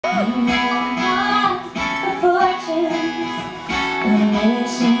not for fortunes, I'm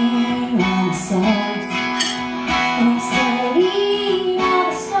wishing on the stars. And I'm studying all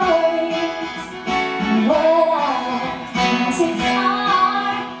the stories and what our chances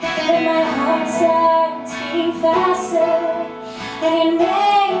are. But my heart starts beating faster, and it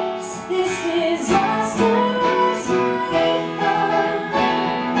makes this disaster safer.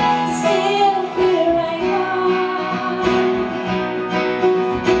 Still here I am.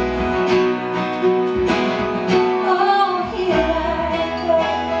 Oh, here I go.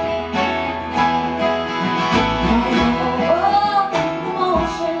 I know all the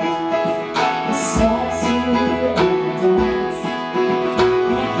emotions, the steps to every dance.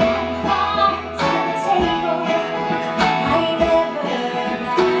 And I had cards on the table, I never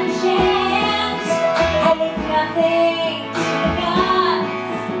got a chance. I leave nothing to the gods.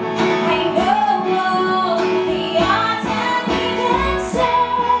 I know all the odds and even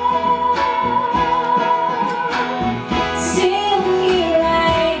stand. Still here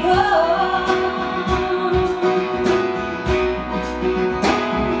I go.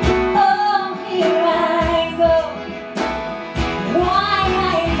 Oh, here I go. Why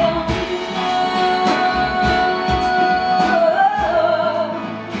I don't know.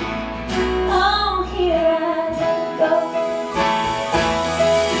 Oh, here I go.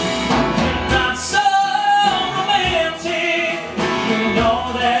 Not so romantic, you know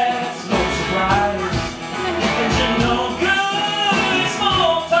that's no surprise. And you know good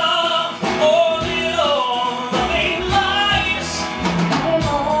small talk, or little loving lies. I'm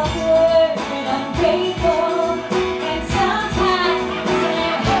awkward and ungrateful, and sometimes I'm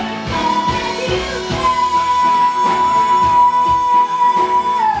hurtful, as you know.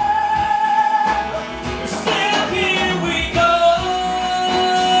 Still here we go.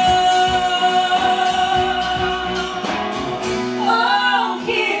 Oh,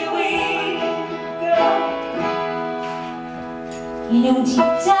 here we go. You know deep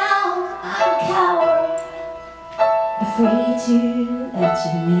down I'm a coward, afraid to let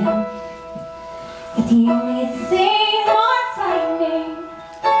you in. But the only thing